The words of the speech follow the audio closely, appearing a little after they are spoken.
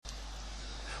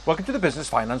Welcome to the Business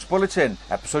Finance Bulletin,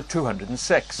 episode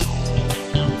 206.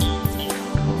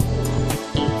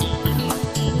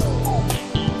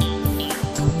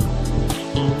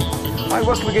 Hi,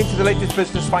 welcome again to the latest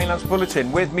Business Finance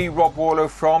Bulletin. With me, Rob Warlow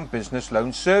from Business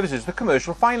Loan Services, the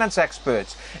commercial finance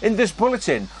experts. In this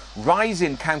bulletin, rise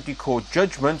in County Court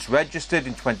Judgements registered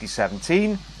in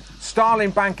 2017,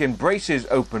 Starling Bank embraces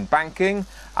open banking,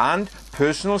 and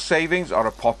personal savings are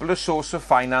a popular source of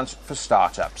finance for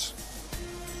startups.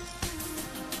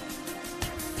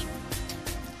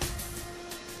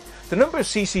 The number of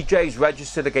CCJs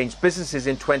registered against businesses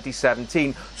in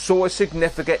 2017 saw a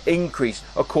significant increase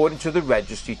according to the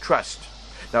Registry Trust.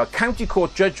 Now, a County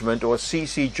Court Judgment, or a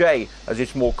CCJ as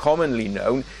it's more commonly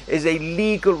known, is a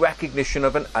legal recognition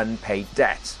of an unpaid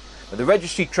debt. Now, the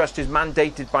Registry Trust is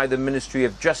mandated by the Ministry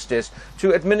of Justice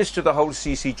to administer the whole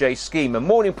CCJ scheme, and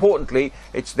more importantly,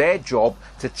 it's their job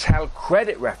to tell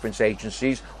credit reference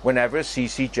agencies whenever a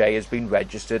CCJ has been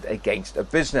registered against a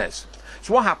business.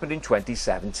 So what happened in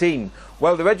 2017?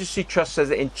 Well, the Registry Trust says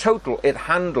that in total it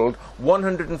handled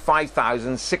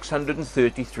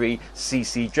 105,633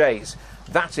 CCJs.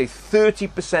 That's a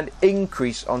 30%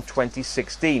 increase on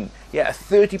 2016. Yeah, a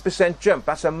 30% jump.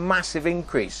 That's a massive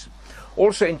increase.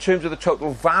 Also, in terms of the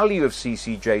total value of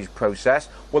CCJs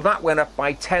processed, well, that went up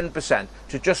by 10%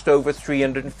 to just over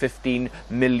 £315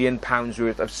 million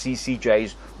worth of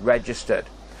CCJs registered.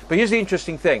 But here's the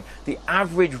interesting thing. The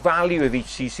average value of each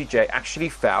CCJ actually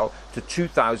fell to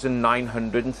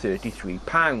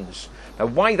 £2,933. Now,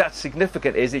 why that's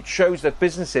significant is it shows that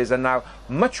businesses are now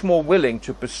much more willing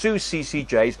to pursue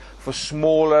CCJs for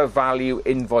smaller value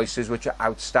invoices which are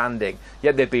outstanding.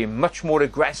 Yet they're being much more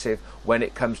aggressive when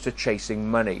it comes to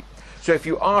chasing money. So if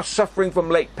you are suffering from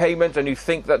late payment and you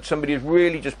think that somebody is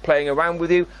really just playing around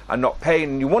with you and not paying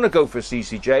and you want to go for a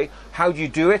CCJ, how do you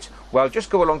do it? Well,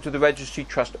 just go along to the Registry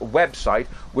Trust website,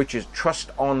 which is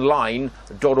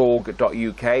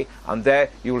trustonline.org.uk, and there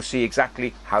you will see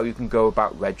exactly how you can go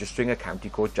about registering a County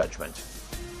Court Judgment.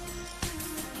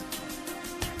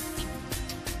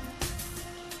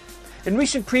 In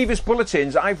recent previous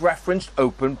bulletins, I've referenced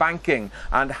open banking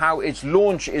and how its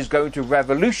launch is going to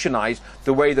revolutionise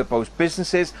the way that both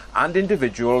businesses and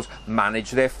individuals manage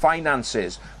their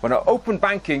finances. When open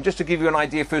banking, just to give you an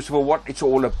idea first of all what it's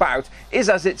all about, is,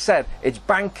 as it said, it's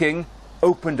banking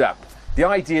opened up. The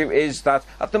idea is that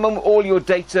at the moment all your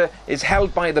data is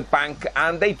held by the bank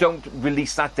and they don't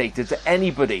release that data to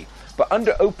anybody. But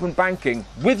under open banking,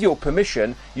 with your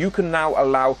permission, you can now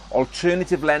allow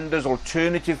alternative lenders,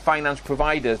 alternative finance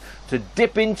providers to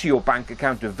dip into your bank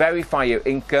account to verify your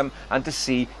income and to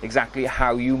see exactly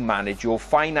how you manage your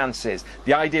finances.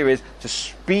 The idea is to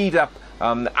speed up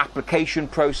application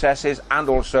processes and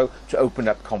also to open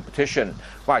up competition.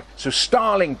 Right, so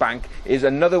Starling Bank is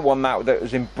another one now that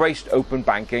has embraced open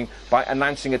banking by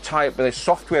announcing a tie-up with a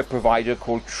software provider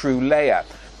called TrueLayer.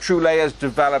 TrueLayer has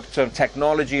developed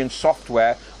technology and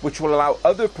software which will allow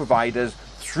other providers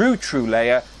through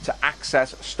TrueLayer to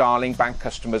access Starling Bank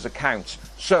customers' accounts.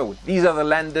 So these other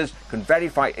lenders can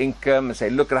verify income and say,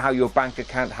 look at how your bank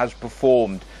account has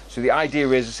performed. So the idea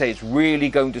is to say it's really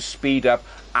going to speed up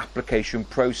application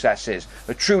processes.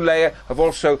 The TrueLayer have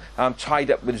also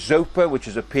tied up with Zopa, which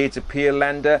is a peer-to-peer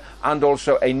lender, and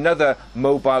also another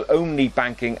mobile-only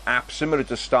banking app similar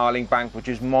to Starling Bank, which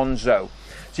is Monzo.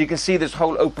 So you can see this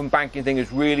whole open banking thing is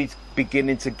really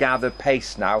beginning to gather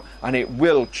pace now, and it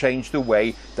will change the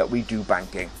way that we do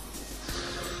banking.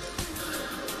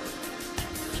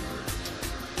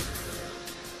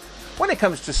 When it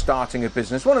comes to starting a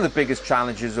business, one of the biggest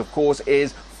challenges, of course,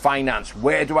 is finance.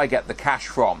 Where do I get the cash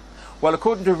from? Well,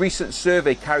 according to a recent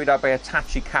survey carried out by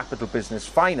Hitachi Capital Business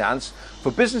Finance,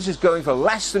 for businesses going for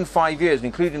less than 5 years,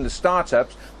 including the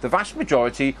startups, the vast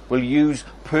majority will use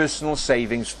personal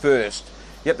savings first.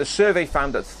 Yet the survey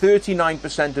found that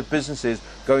 39% of businesses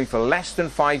going for less than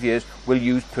 5 years will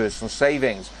use personal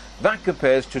savings. That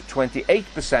compares to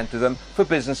 28% of them for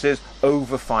businesses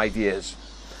over 5 years.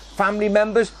 Family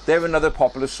members, they're another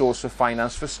popular source of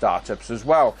finance for startups as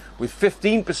well, with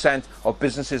 15% of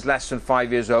businesses less than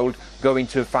 5 years old going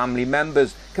to family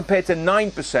members, compared to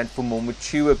 9% for more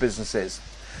mature businesses.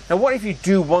 Now, what if you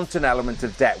do want an element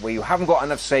of debt where you haven't got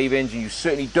enough savings and you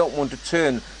certainly don't want to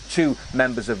turn to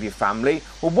members of your family?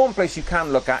 Well, one place you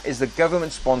can look at is the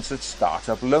government-sponsored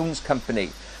Startup Loans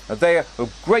Company. Now, they are a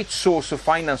great source of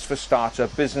finance for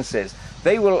startup businesses.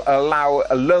 They will allow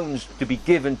loans to be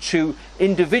given to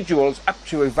individuals up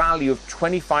to a value of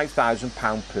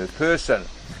 £25,000 per person. So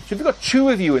if you've got two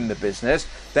of you in the business,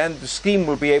 then the scheme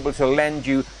will be able to lend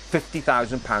you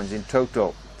 £50,000 in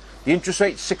total. The interest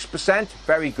rate, 6%,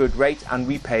 very good rate, and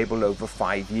repayable over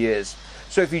 5 years.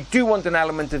 So if you do want an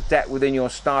element of debt within your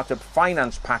startup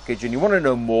finance package and you want to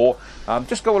know more,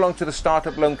 just go along to the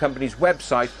Startup Loan Company's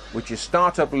website, which is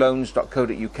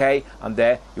startuploans.co.uk, and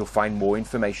there you'll find more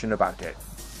information about it.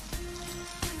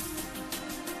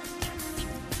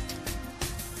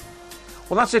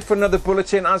 Well, that's it for another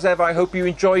bulletin. As ever, I hope you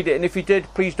enjoyed it, and if you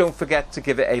did, please don't forget to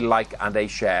give it a like and a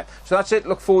share. So that's it.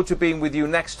 Look forward to being with you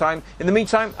next time. In the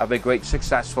meantime, have a great,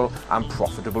 successful and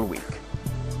profitable week.